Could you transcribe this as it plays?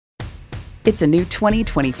It's a new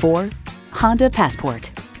 2024 Honda Passport.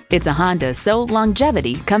 It's a Honda, so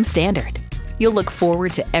longevity comes standard. You'll look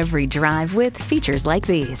forward to every drive with features like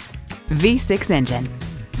these: V6 engine,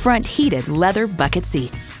 front heated leather bucket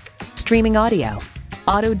seats, streaming audio,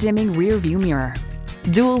 auto-dimming rear view mirror,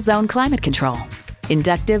 dual zone climate control,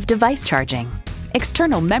 inductive device charging,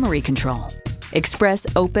 external memory control, express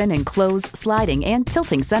open and close sliding and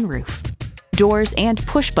tilting sunroof, doors and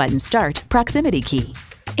push-button start proximity key,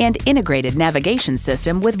 and integrated navigation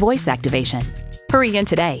system with voice activation. Hurry in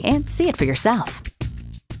today and see it for yourself.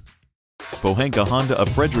 Pohanka Honda of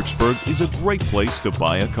Fredericksburg is a great place to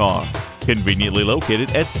buy a car. Conveniently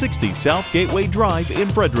located at 60 South Gateway Drive in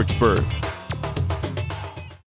Fredericksburg.